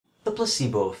The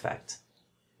placebo effect.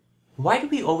 Why do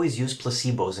we always use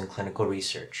placebos in clinical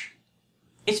research?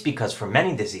 It's because for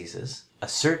many diseases, a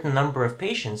certain number of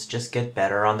patients just get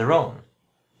better on their own,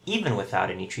 even without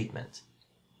any treatment.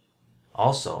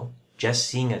 Also, just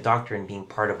seeing a doctor and being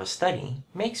part of a study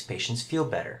makes patients feel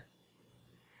better.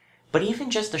 But even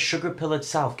just the sugar pill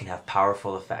itself can have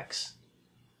powerful effects.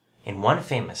 In one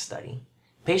famous study,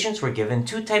 patients were given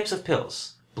two types of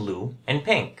pills, blue and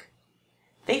pink.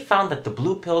 They found that the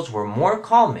blue pills were more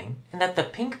calming and that the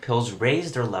pink pills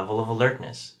raised their level of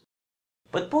alertness.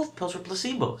 But both pills were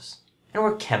placebos and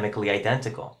were chemically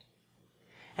identical.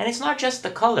 And it's not just the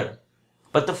color,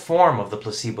 but the form of the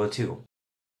placebo too.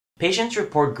 Patients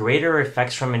report greater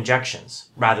effects from injections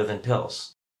rather than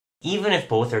pills, even if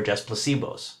both are just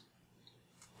placebos.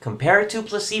 Compare two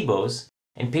placebos,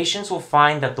 and patients will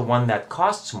find that the one that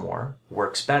costs more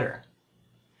works better.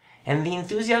 And the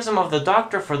enthusiasm of the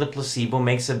doctor for the placebo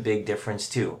makes a big difference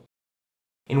too.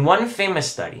 In one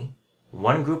famous study,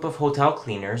 one group of hotel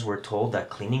cleaners were told that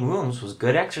cleaning rooms was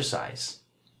good exercise.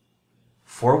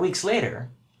 4 weeks later,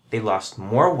 they lost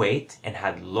more weight and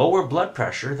had lower blood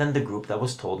pressure than the group that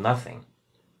was told nothing.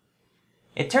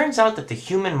 It turns out that the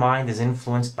human mind is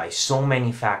influenced by so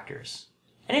many factors,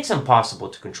 and it's impossible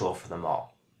to control for them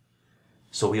all.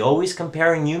 So we always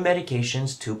compare new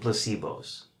medications to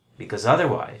placebos, because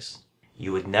otherwise,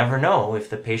 you would never know if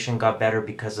the patient got better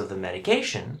because of the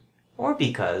medication or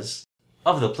because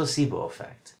of the placebo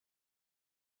effect.